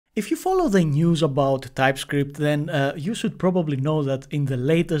If you follow the news about TypeScript, then you should probably know that in the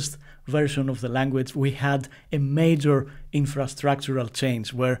latest version of the language we had a major infrastructural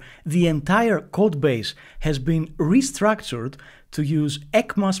change where the entire code base has been restructured to use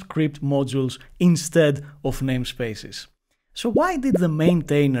ECMAScript modules instead of namespaces. So why did the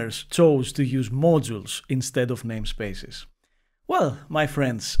maintainers choose to use modules instead of namespaces? Well, my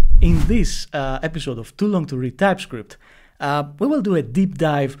friends, in this episode of Too Long to Read TypeScript, we will do a deep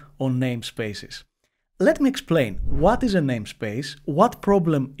dive on namespaces. Let me explain what is a namespace, what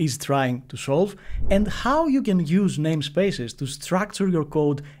problem is trying to solve, and how you can use namespaces to structure your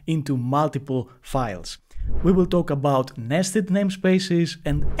code into multiple files. We will talk about nested namespaces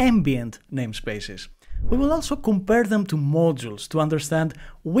and ambient namespaces. We will also compare them to modules to understand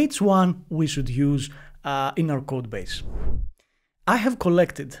which one we should use in our code base. I have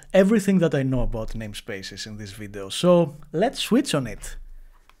collected everything that I know about namespaces in this video, so let's switch on it.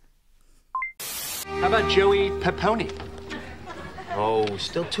 How about Joey Peponi? Oh,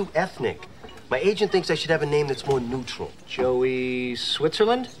 still too ethnic. My agent thinks I should have a name that's more neutral. Joey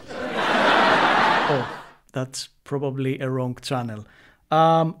Switzerland? Oh, that's probably a wrong channel.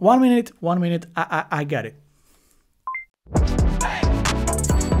 1 minute, I got it.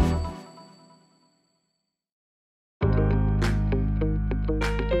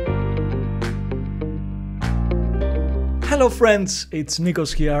 Hello friends, it's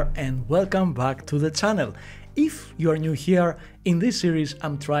Nikos here and welcome back to the channel. If you are new here, in this series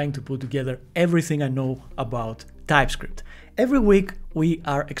I'm trying to put together everything I know about TypeScript. Every week we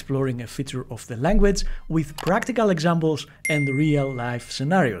are exploring a feature of the language with practical examples and real-life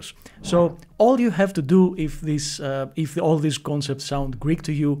scenarios. So all you have to do if all these concepts sound Greek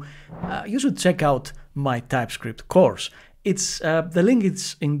to you, you should check out my TypeScript course. The link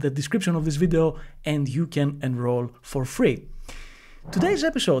is in the description of this video and you can enroll for free. Today's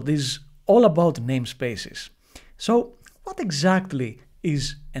episode is all about namespaces. So what exactly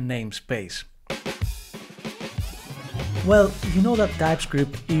is a namespace? Well, you know that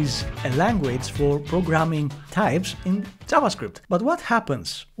TypeScript is a language for programming types in JavaScript. But what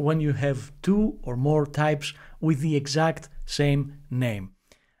happens when you have two or more types with the exact same name?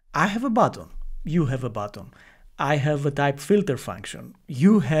 I have a button, you have a button. I have a type filter function,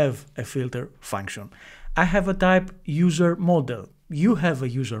 you have a filter function. I have a type user model, you have a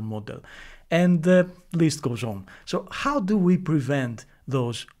user model, and the list goes on. So how do we prevent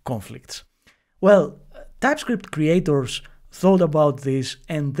those conflicts? Well, TypeScript creators thought about this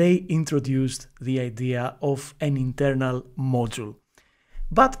and they introduced the idea of an internal module.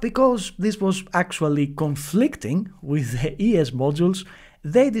 But because this was actually conflicting with the ES modules,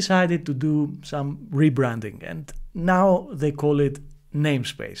 they decided to do some rebranding and now they call it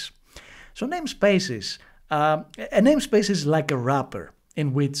namespace. So namespaces, a namespace is like a wrapper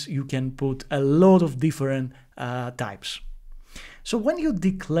in which you can put a lot of different types. So when you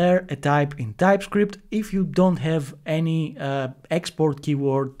declare a type in TypeScript, if you don't have any export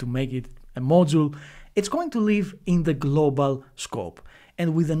keyword to make it a module, it's going to live in the global scope.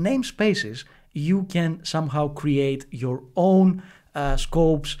 And with the namespaces, you can somehow create your own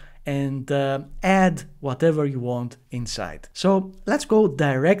scopes and add whatever you want inside. So let's go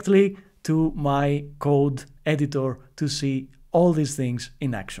directly to my code editor to see all these things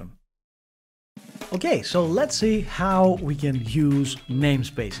in action. Okay, so let's see how we can use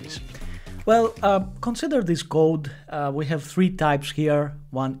namespaces. Well, consider this code. We have three types here,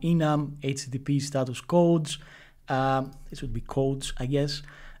 one enum, HTTP status codes, this would be codes, I guess,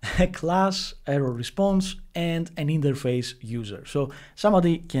 a class, error response, and an interface user. So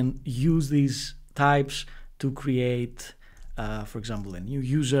somebody can use these types to create, for example, a new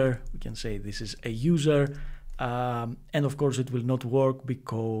user. We can say this is a user, and of course it will not work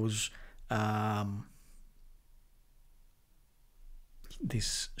because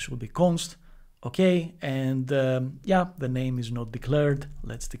this should be const, okay, and yeah, the name is not declared.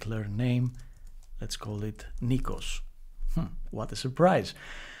 Let's declare name. Let's call it Nikos. What a surprise.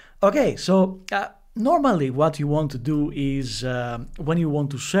 Okay, so normally what you want to do is when you want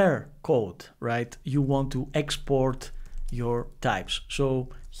to share code, right, you want to export your types. So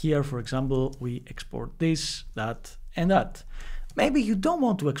here, for example, we export this, that, and that. Maybe you don't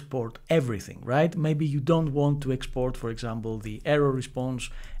want to export everything, right? Maybe you don't want to export, for example, the error response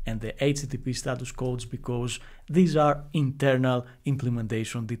and the HTTP status codes because these are internal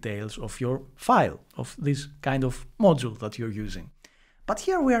implementation details of your file, of this kind of module that you're using. But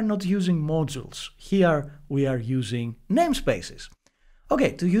here we are not using modules. Here we are using namespaces.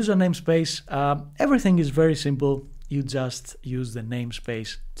 Okay, to use a namespace, everything is very simple. You just use the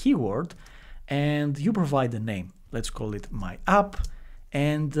namespace keyword and you provide the name. Let's call it my app.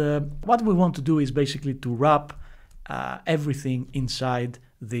 And what we want to do is basically to wrap everything inside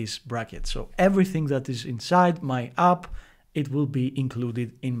this bracket. So everything that is inside my app, it will be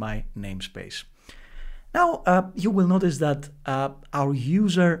included in my namespace. Now, you will notice that our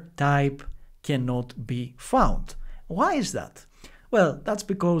user type cannot be found. Why is that? Well, that's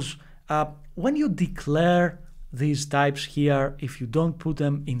because when you declare these types here, if you don't put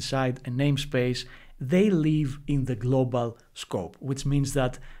them inside a namespace, they live in the global scope, which means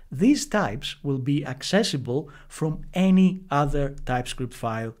that these types will be accessible from any other TypeScript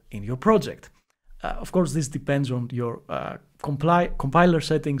file in your project. Of course, this depends on your compiler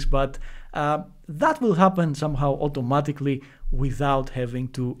settings, but that will happen somehow automatically without having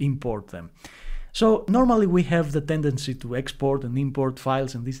to import them. So normally we have the tendency to export and import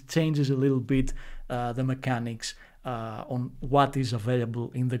files, and this changes a little bit the mechanics on what is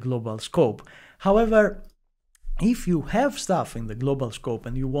available in the global scope. However, if you have stuff in the global scope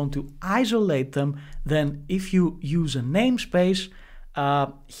and you want to isolate them, then if you use a namespace,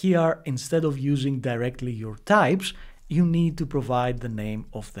 here, instead of using directly your types, you need to provide the name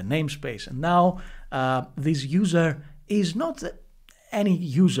of the namespace. And now this user is not any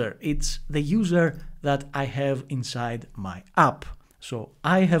user, it's the user that I have inside my app. So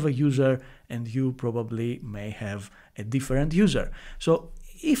I have a user and you probably may have a different user. So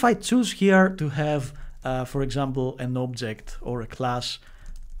if I choose here to have, for example, an object or a class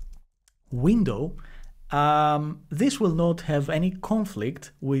window, this will not have any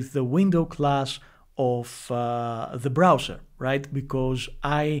conflict with the window class of the browser, right? Because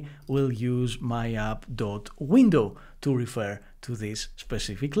I will use my app.window to refer to this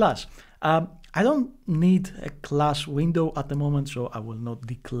specific class. I don't need a class window at the moment, so I will not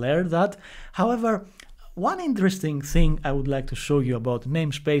declare that. However, one interesting thing I would like to show you about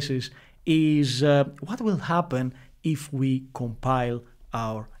namespaces is what will happen if we compile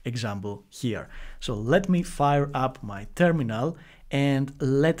our example here. So let me fire up my terminal and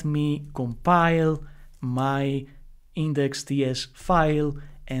let me compile my index.ts file,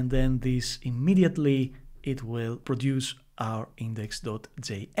 and then this immediately it will produce our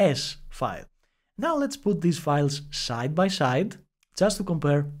index.js file. Now let's put these files side by side just to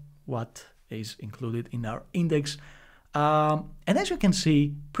compare what is included in our index. And as you can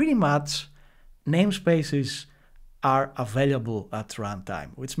see, pretty much namespaces are available at runtime,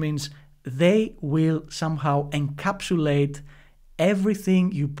 which means they will somehow encapsulate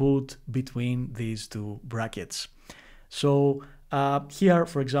everything you put between these two brackets. So here,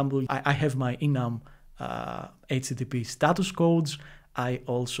 for example, I have my enum HTTP status codes. I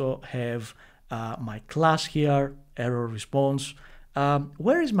also have my class here, error response.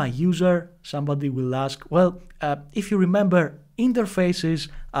 Where is my user? Somebody will ask. Well, if you remember, interfaces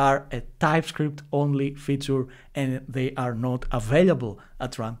are a TypeScript only feature and they are not available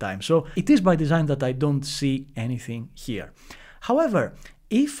at runtime. So it is by design that I don't see anything here. However,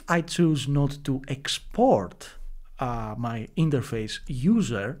 if I choose not to export my interface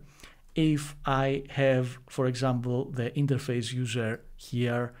user, if I have, for example, the interface user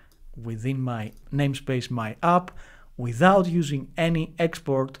here within my namespace, my app, without using any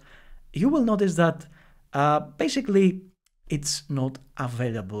export, you will notice that basically it's not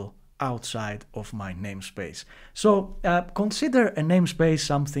available outside of my namespace. So consider a namespace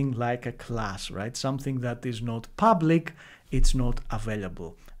something like a class, right? Something that is not public, it's not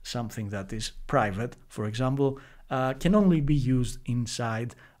available. Something that is private, for example, can only be used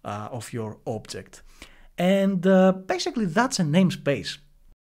inside of your object. And basically that's a namespace.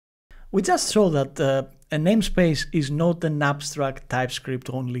 We just saw that a namespace is not an abstract TypeScript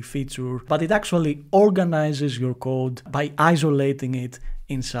only feature, but it actually organizes your code by isolating it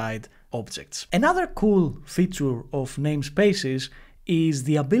inside objects. Another cool feature of namespaces is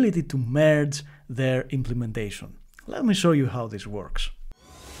the ability to merge their implementation. Let me show you how this works.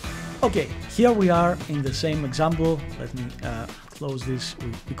 Okay, here we are in the same example. Let me close this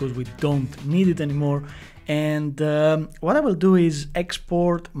because we don't need it anymore. And what I will do is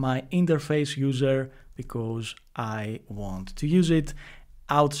export my interface user because I want to use it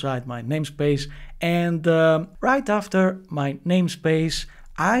outside my namespace. And right after my namespace,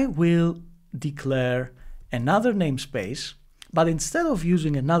 I will declare another namespace. But instead of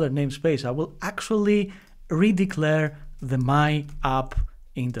using another namespace, I will actually redeclare the my app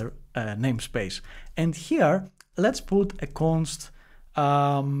namespace. And here, let's put a const,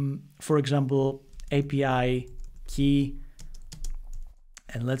 for example, API key,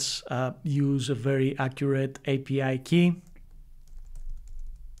 and let's use a very accurate API key.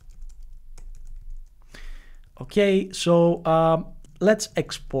 Okay, so let's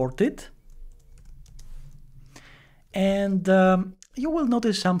export it. And you will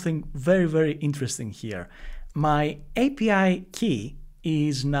notice something very, very interesting here. My API key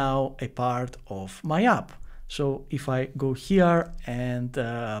is now a part of my app. So if I go here and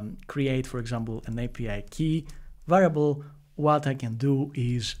create, for example, an API key variable, what I can do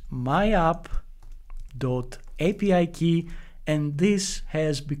is my app.API key, and this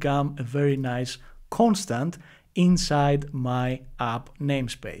has become a very nice constant inside my app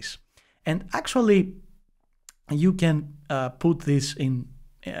namespace. And actually, you can put this in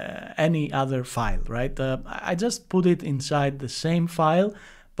any other file, right? I just put it inside the same file,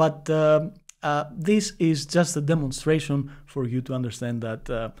 but this is just a demonstration for you to understand that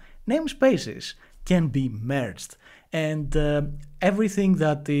namespaces can be merged, and everything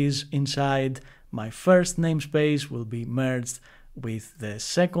that is inside my first namespace will be merged with the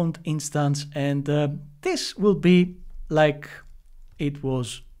second instance, and this will be like it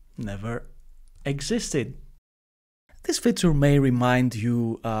was never existed. This feature may remind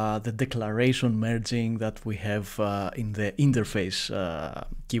you the declaration merging that we have in the interface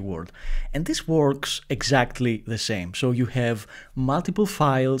keyword. And this works exactly the same. So you have multiple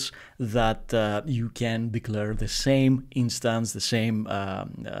files that you can declare the same instance, the same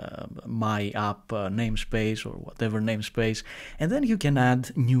my app namespace or whatever namespace, and then you can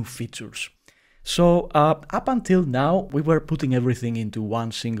add new features. So up until now, we were putting everything into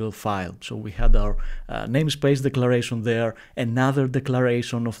one single file. So we had our namespace declaration there, another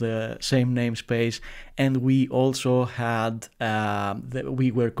declaration of the same namespace, and we also had,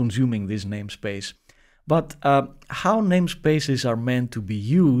 we were consuming this namespace. But how namespaces are meant to be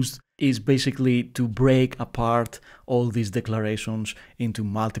used is basically to break apart all these declarations into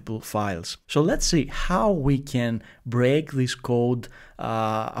multiple files. So let's see how we can break this code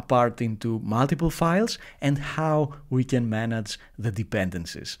apart into multiple files and how we can manage the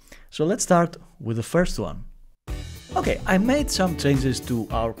dependencies. So let's start with the first one. Okay, I made some changes to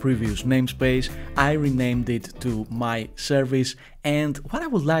our previous namespace. I renamed it to my service, and what I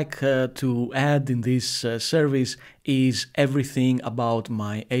would like to add in this service is everything about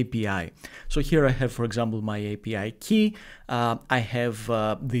my API. So here I have, for example, my API key. I have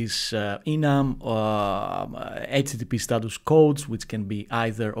this enum HTTP status codes, which can be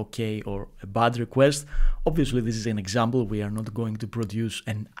either OK or a bad request. Obviously, this is an example. We are not going to produce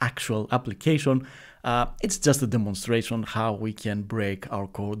an actual application. It's just a demonstration how we can break our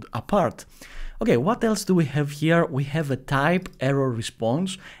code apart. Okay, what else do we have here? We have a type error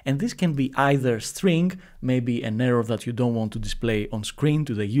response, and this can be either string, maybe an error that you don't want to display on screen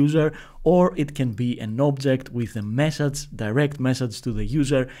to the user, or it can be an object with a message, direct message to the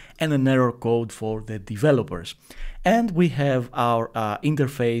user, and an error code for the developers. And we have our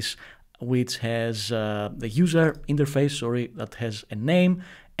interface, which has the user interface, that has a name,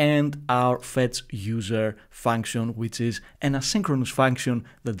 and our fetch user function, which is an asynchronous function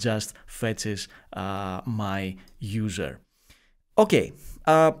that just fetches my user. Okay,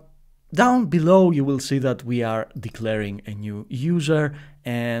 down below you will see that we are declaring a new user,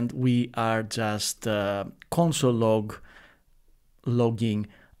 and we are just console logging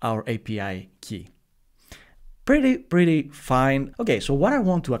our API key. Pretty fine. Okay, so what I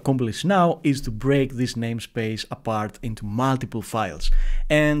want to accomplish now is to break this namespace apart into multiple files.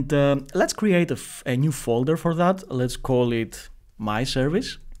 And let's create a new folder for that. Let's call it my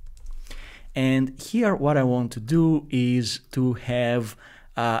service. And here what I want to do is to have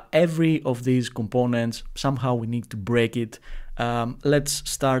every of these components. Somehow we need to break it. Let's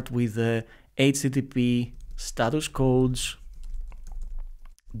start with the HTTP status codes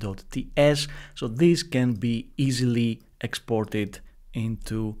 .ts. So this can be easily exported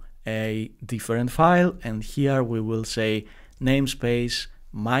into a different file, and here we will say namespace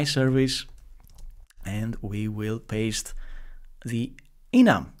my service, and we will paste the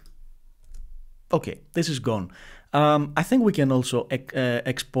enum. Okay, this is gone. I think we can also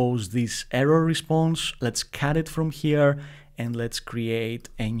expose this error response. Let's cut it from here and let's create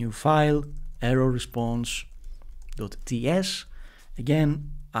a new file, error response.ts.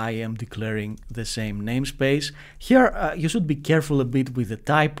 Again, I am declaring the same namespace. Here you should be careful a bit with the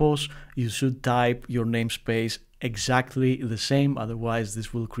typos. You should type your namespace exactly the same, otherwise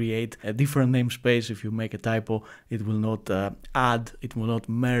this will create a different namespace. If you make a typo, it will not it will not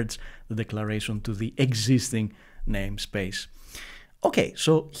merge the declaration to the existing namespace. Okay,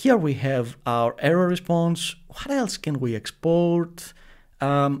 so here we have our error response. What else can we export?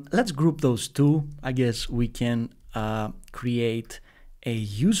 Let's group those two. I guess we can create a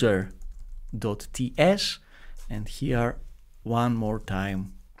user.ts, and here one more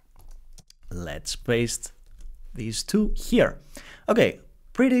time let's paste these two here. Okay,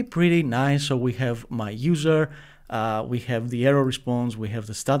 pretty nice. So we have my user, we have the error response, we have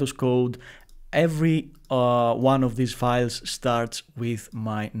the status code. Every one of these files starts with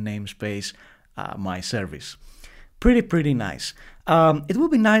my namespace, my service. Pretty nice. It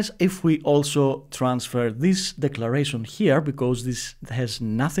would be nice if we also transfer this declaration here, because this has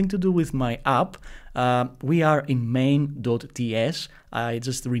nothing to do with my app. We are in main.ts. I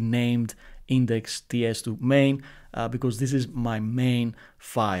just renamed index.ts to main because this is my main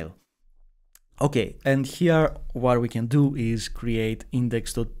file. Okay, and here what we can do is create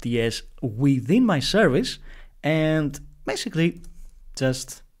index.ts within my service and basically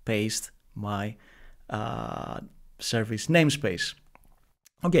just paste my service namespace.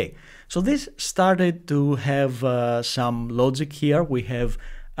 Okay, so this started to have some logic here. We have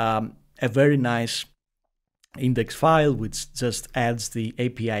a very nice index file which just adds the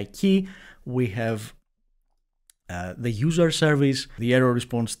API key. We have the user service, the error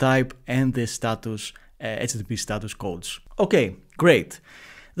response type, and the status, HTTP status codes. Okay, great.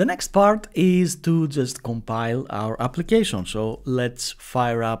 The next part is to just compile our application. So let's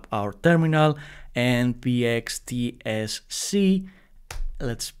fire up our terminal and npx_tsc.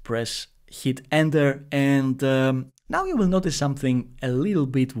 Let's hit enter, and now you will notice something a little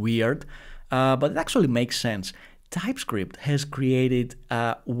bit weird, but it actually makes sense. TypeScript has created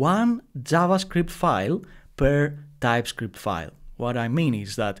one JavaScript file per TypeScript file. What I mean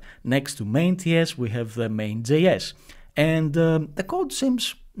is that next to main.ts we have the main.js, and the code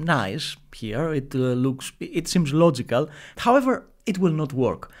seems nice here. It seems logical. However, it will not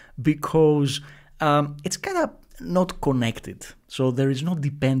work because it's kind of not connected. So there is no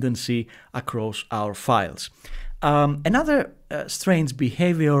dependency across our files. Another strange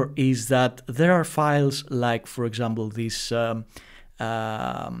behavior is that there are files like, for example, this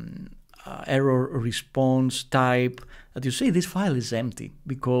error response type that you see. This file is empty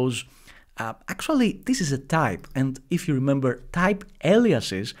because actually this is a type, and if you remember, type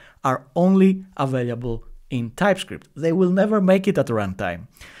aliases are only available in TypeScript. They will never make it at runtime.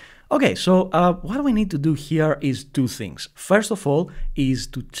 Okay, so what we need to do here is two things. First of all is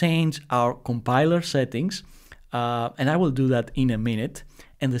to change our compiler settings, and I will do that in a minute.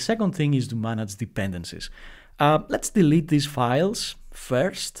 And the second thing is to manage dependencies. Let's delete these files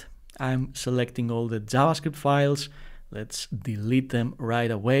first. I'm selecting all the JavaScript files. Let's delete them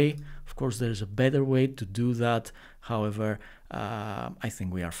right away. Of course, there's a better way to do that. However, I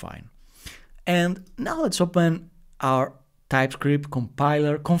think we are fine. And now let's open our TypeScript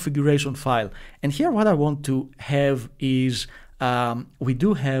compiler configuration file. And here what I want to have is, we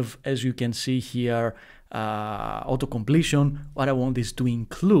do have, as you can see here, auto-completion. What I want is to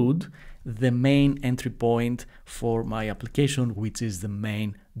include the main entry point for my application, which is the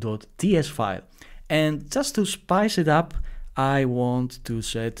main.ts file. And just to spice it up, I want to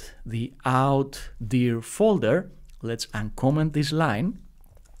set the out_dir folder. Let's uncomment this line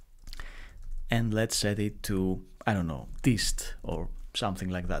and let's set it to, I don't know, dist or something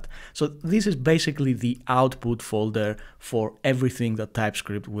like that. So this is basically the output folder for everything that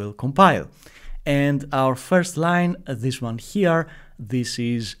TypeScript will compile. And our first line, this one here, this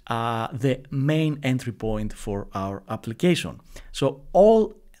is the main entry point for our application. So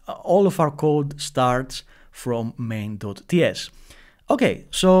all of our code starts from main.ts. Okay,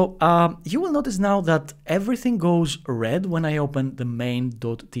 so you will notice now that everything goes red when I open the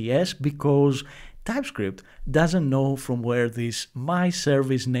main.ts because TypeScript doesn't know from where this my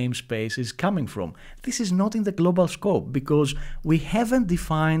service namespace is coming from. This is not in the global scope because we haven't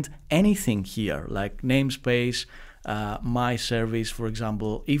defined anything here like namespace, my service, for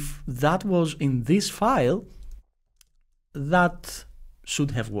example. If that was in this file, that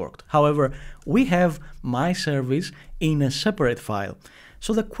should have worked. However, we have my service in a separate file.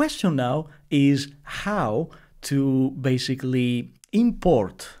 So the question now is how to basically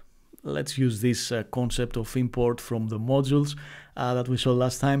import. Let's use this concept of import from the modules that we saw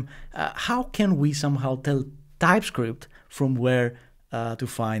last time. How can we somehow tell TypeScript from where to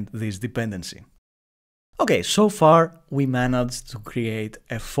find this dependency? Okay, so far we managed to create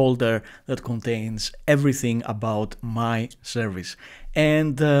a folder that contains everything about my service.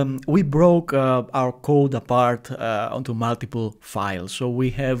 And we broke our code apart onto multiple files. So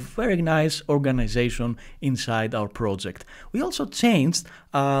we have very nice organization inside our project. We also changed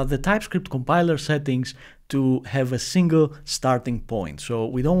the TypeScript compiler settings to have a single starting point. So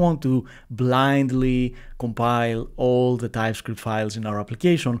we don't want to blindly compile all the TypeScript files in our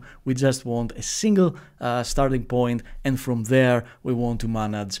application. We just want a single starting point, and from there we want to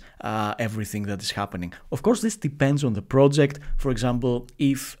manage everything that is happening. Of course, this depends on the project. For example,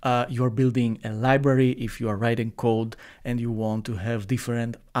 if you're building a library, if you are writing code and you want to have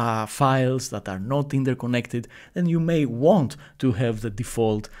different files that are not interconnected, then you may want to have the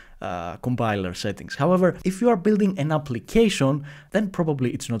default compiler settings. However, if you are building an application, then probably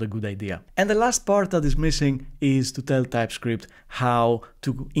it's not a good idea. And the last part that is missing is to tell TypeScript how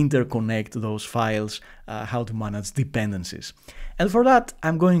to interconnect those files, how to manage dependencies. And for that,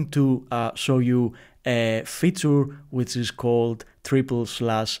 I'm going to show you a feature which is called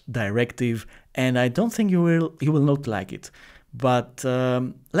Tripple/Directive, and I don't think you will not like it. But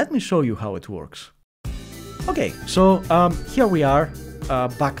let me show you how it works. Okay, so here we are.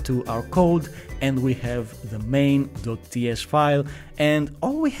 Back to our code, and we have the main.ts file, and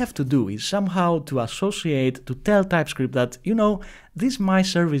all we have to do is somehow to associate, to tell TypeScript that, you know, this my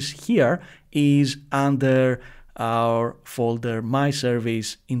service here is under our folder my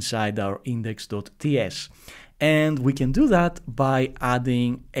service inside our index.ts, and we can do that by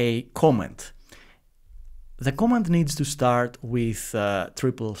adding a comment. The comment needs to start with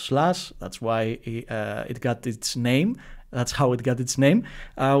triple slash. That's why it got its name. That's how it got its name.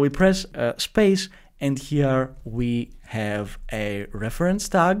 We press space, and here we have a reference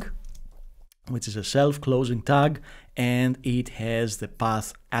tag, which is a self-closing tag, and it has the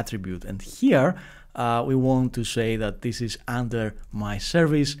path attribute. And here we want to say that this is under my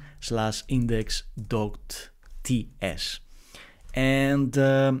service /index.ts. And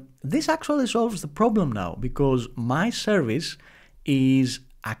this actually solves the problem now, because my service is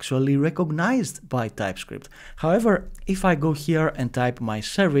actually recognized by TypeScript. However, if I go here and type my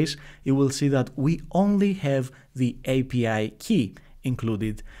service, you will see that we only have the API key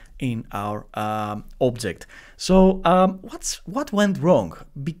included in our object. So what went wrong?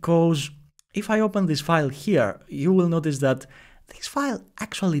 Because if I open this file here, you will notice that this file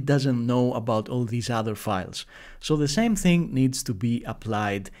actually doesn't know about all these other files. So the same thing needs to be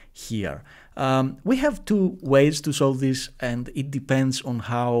applied here. We have two ways to solve this, and it depends on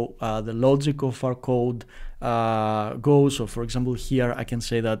how the logic of our code goes. So for example, here I can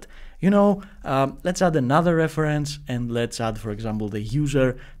say that, you know, let's add another reference, and let's add, for example, the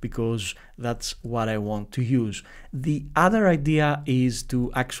user, because that's what I want to use. The other idea is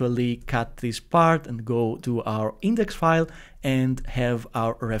to actually cut this part and go to our index file and have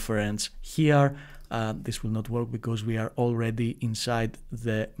our reference here. This will not work because we are already inside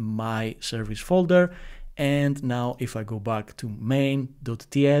the my service folder. And now if I go back to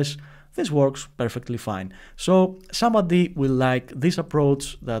main.ts, this works perfectly fine. So somebody will like this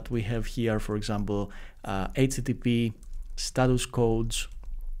approach that we have here, for example, HTTP status codes.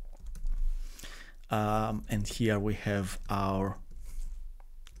 And here we have our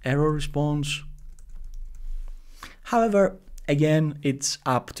error response. However, again, it's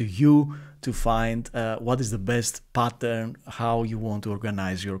up to you to find what is the best pattern, how you want to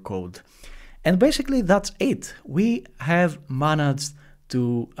organize your code. And basically that's it. We have managed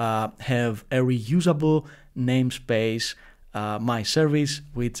to have a reusable namespace, my service,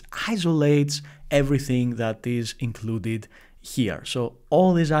 which isolates everything that is included here. So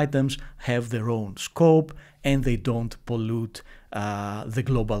all these items have their own scope, and they don't pollute the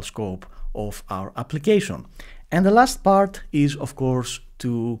global scope of our application. And the last part is, of course,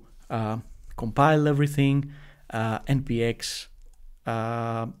 to compile everything, npx,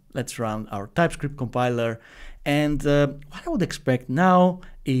 let's run our TypeScript compiler, and what I would expect now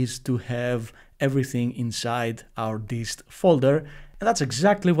is to have everything inside our dist folder, and that's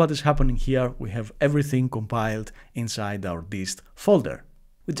exactly what is happening here. We have everything compiled inside our dist folder.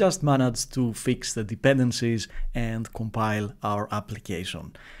 We just managed to fix the dependencies and compile our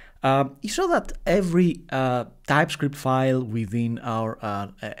application. You saw that every TypeScript file within our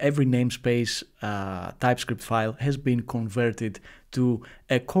every namespace TypeScript file has been converted to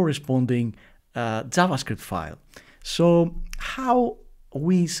a corresponding JavaScript file. So how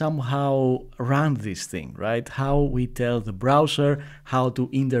we somehow run this thing, right? How we tell the browser how to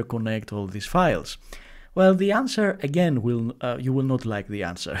interconnect all these files? Well, the answer, again, you will not like the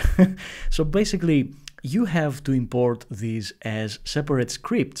answer. So basically, you have to import these as separate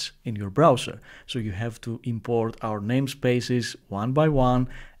scripts in your browser. So you have to import our namespaces one by one,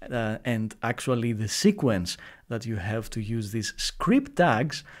 and actually the sequence that you have to use these script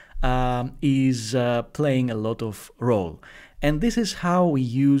tags is playing a lot of role. And this is how we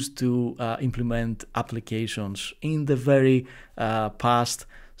used to implement applications in the very past.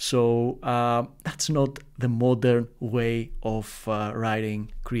 So that's not the modern way of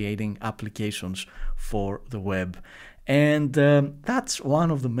creating applications for the web. And that's one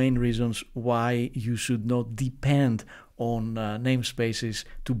of the main reasons why you should not depend on namespaces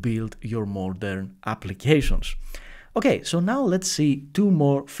to build your modern applications. Okay, so now let's see two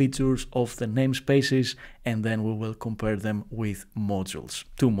more features of the namespaces, and then we will compare them with modules,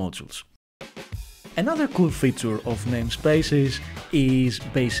 two modules. Another cool feature of namespaces is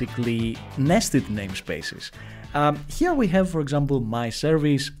basically nested namespaces. Here we have, for example, my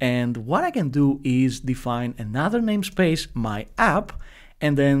service, and what I can do is define another namespace, my app,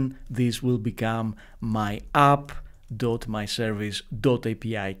 and then this will become my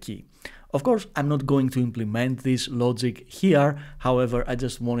app.myservice.api key. Of course, I'm not going to implement this logic here. However, I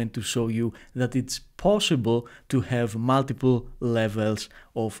just wanted to show you that it's possible to have multiple levels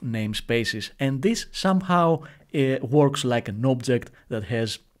of namespaces. And this somehow works like an object that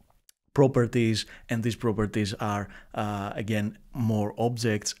has properties, and these properties are, again, more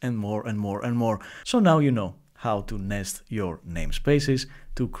objects and more and more and more. So now you know how to nest your namespaces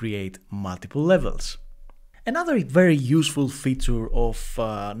to create multiple levels. Another very useful feature of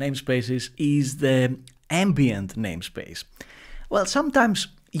namespaces is the ambient namespace. Well, sometimes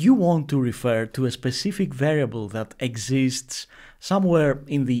you want to refer to a specific variable that exists somewhere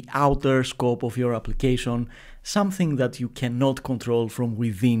in the outer scope of your application, something that you cannot control from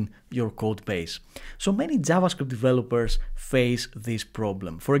within your code base. So many JavaScript developers face this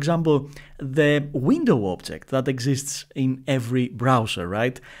problem. For example, the window object that exists in every browser,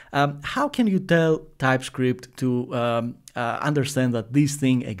 right? How can you tell TypeScript to understand that this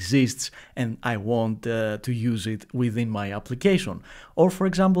thing exists and I want to use it within my application? Or for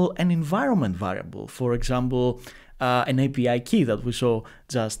example, an environment variable, for example, an API key that we saw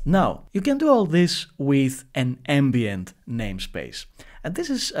just now. You can do all this with an ambient namespace. And this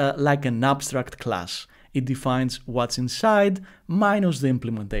is like an abstract class. It defines what's inside minus the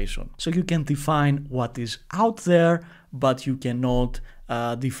implementation. So you can define what is out there, but you cannot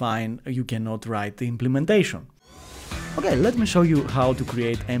write the implementation. Okay, let me show you how to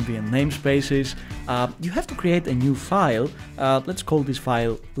create ambient namespaces. You have to create a new file. Let's call this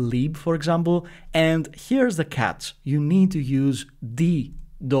file lib, for example. And here's the catch. You need to use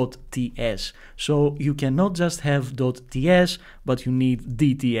d.ts. So you cannot just have .ts, but you need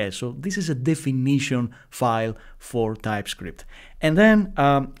dts. So this is a definition file for TypeScript. And then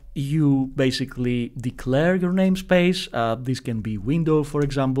you basically declare your namespace. This can be window, for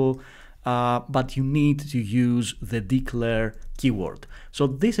example. But you need to use the declare keyword. So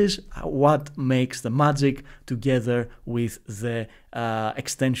this is what makes the magic together with the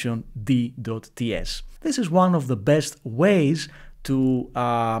extension d.ts. This is one of the best ways to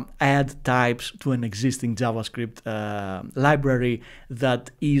add types to an existing JavaScript library that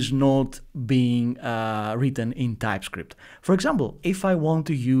is not being written in TypeScript. For example, if I want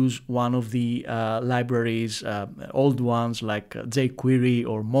to use one of the libraries, old ones like jQuery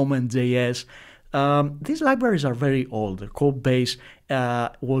or Moment.js, these libraries are very old. The code base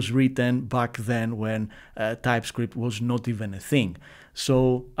was written back then when TypeScript was not even a thing.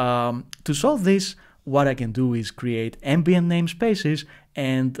 So to solve this, what I can do is create ambient namespaces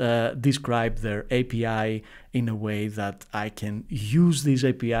and describe their API in a way that I can use this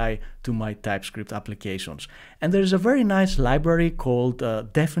API to my TypeScript applications. And there's a very nice library called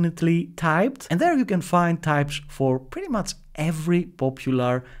Definitely Typed, and there you can find types for pretty much every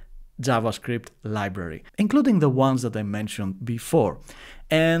popular JavaScript library, including the ones that I mentioned before.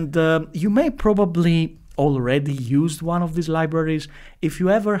 And you may probably already used one of these libraries. If you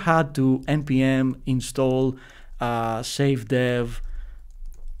ever had to npm install save dev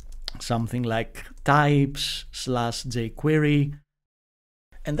something like types/jQuery,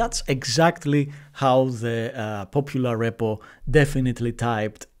 and that's exactly how the popular repo Definitely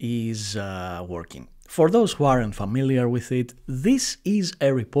Typed is working. For those who aren't familiar with it, this is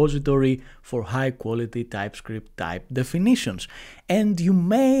a repository for high-quality TypeScript type definitions. And you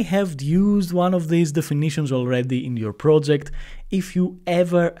may have used one of these definitions already in your project if you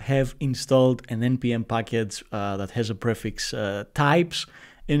ever have installed an npm package that has a prefix types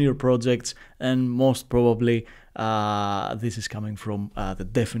in your projects, and most probably this is coming from the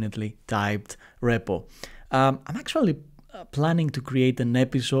Definitely Typed repo. I'm actually planning to create an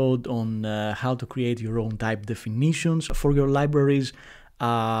episode on how to create your own type definitions for your libraries,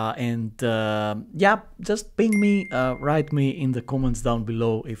 yeah, just ping me, write me in the comments down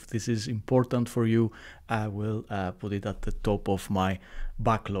below if this is important for you. I will put it at the top of my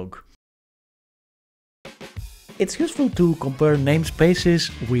backlog. It's useful to compare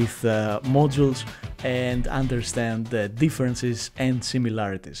namespaces with modules and understand the differences and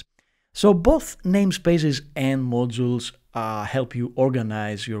similarities. So both namespaces and modules help you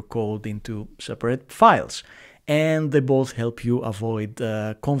organize your code into separate files, and they both help you avoid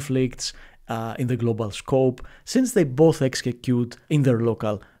conflicts in the global scope, since they both execute in their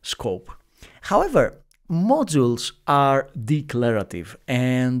local scope. However, modules are declarative,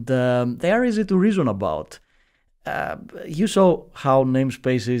 and they are easy to reason about. You saw how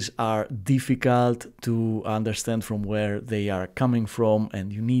namespaces are difficult to understand from where they are coming from,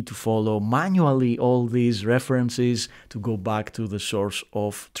 and you need to follow manually all these references to go back to the source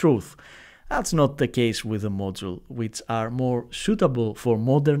of truth. That's not the case with a module, which are more suitable for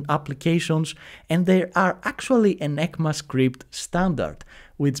modern applications, and they are actually an ECMAScript standard,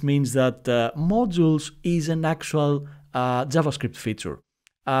 which means that modules is an actual JavaScript feature.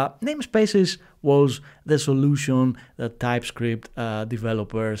 Namespaces was the solution that TypeScript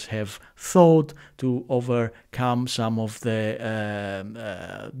developers have thought to overcome some of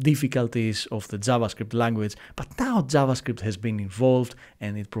the difficulties of the JavaScript language, but now JavaScript has been involved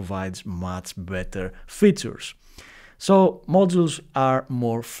and it provides much better features. So modules are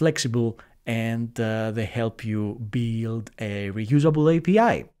more flexible and they help you build a reusable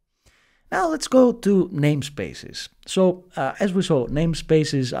API. Now let's go to namespaces. So as we saw,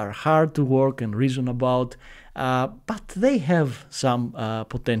 namespaces are hard to work and reason about, but they have some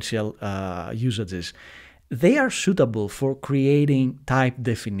potential usages. They are suitable for creating type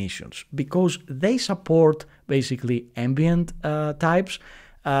definitions because they support basically ambient types.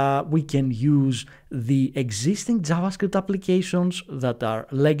 We can use the existing JavaScript applications that are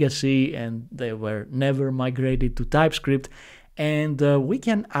legacy and they were never migrated to TypeScript, and we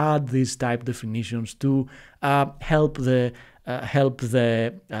can add these type definitions to help the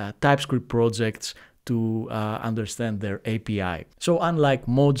TypeScript projects to understand their API. So unlike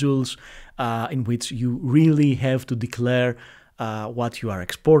modules in which you really have to declare what you are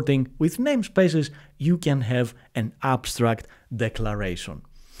exporting, with namespaces you can have an abstract declaration.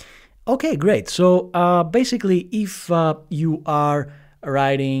 Okay, great. So basically, if you are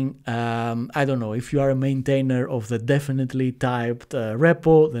writing, I don't know, if you are a maintainer of the definitely typed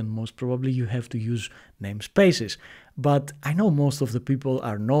repo, then most probably you have to use namespaces. But I know most of the people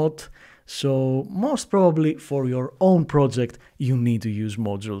are not, so most probably for your own project you need to use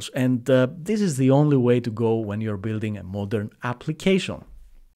modules, and this is the only way to go when you're building a modern application.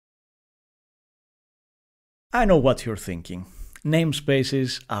 I know what you're thinking.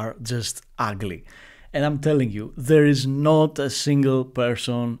 Namespaces are just ugly. And I'm telling you, there is not a single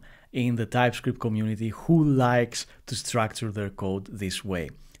person in the TypeScript community who likes to structure their code this way.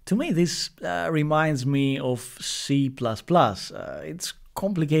 To me, this reminds me of C++. It's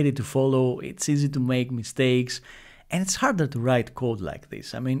complicated to follow, it's easy to make mistakes, and it's harder to write code like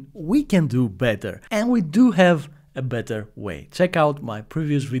this. I mean, we can do better, and we do have a better way. Check out my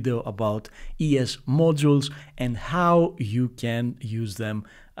previous video about ES modules and how you can use them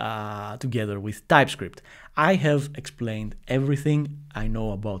together with TypeScript. I have explained everything I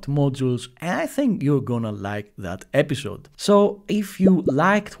know about modules, and I think you're gonna like that episode. So if you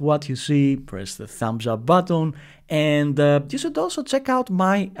liked what you see, press the thumbs up button, and you should also check out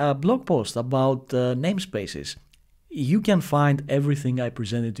my blog post about namespaces. You can find everything I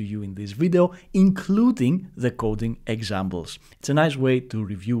presented to you in this video, including the coding examples. It's a nice way to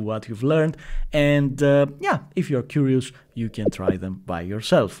review what you've learned, and yeah, if you're curious, you can try them by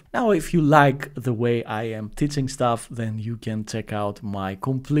yourself. Now, if you like the way I am teaching stuff, then you can check out my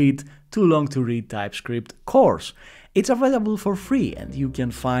complete Too Long to Read TypeScript course. It's available for free, and you can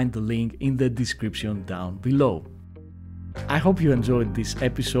find the link in the description down below. I hope you enjoyed this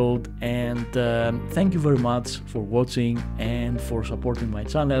episode, and thank you very much for watching and for supporting my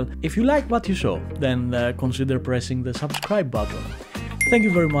channel. If you like what you saw, then consider pressing the subscribe button. Thank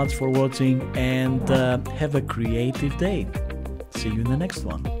you very much for watching, and have a creative day. See you in the next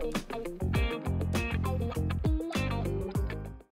one.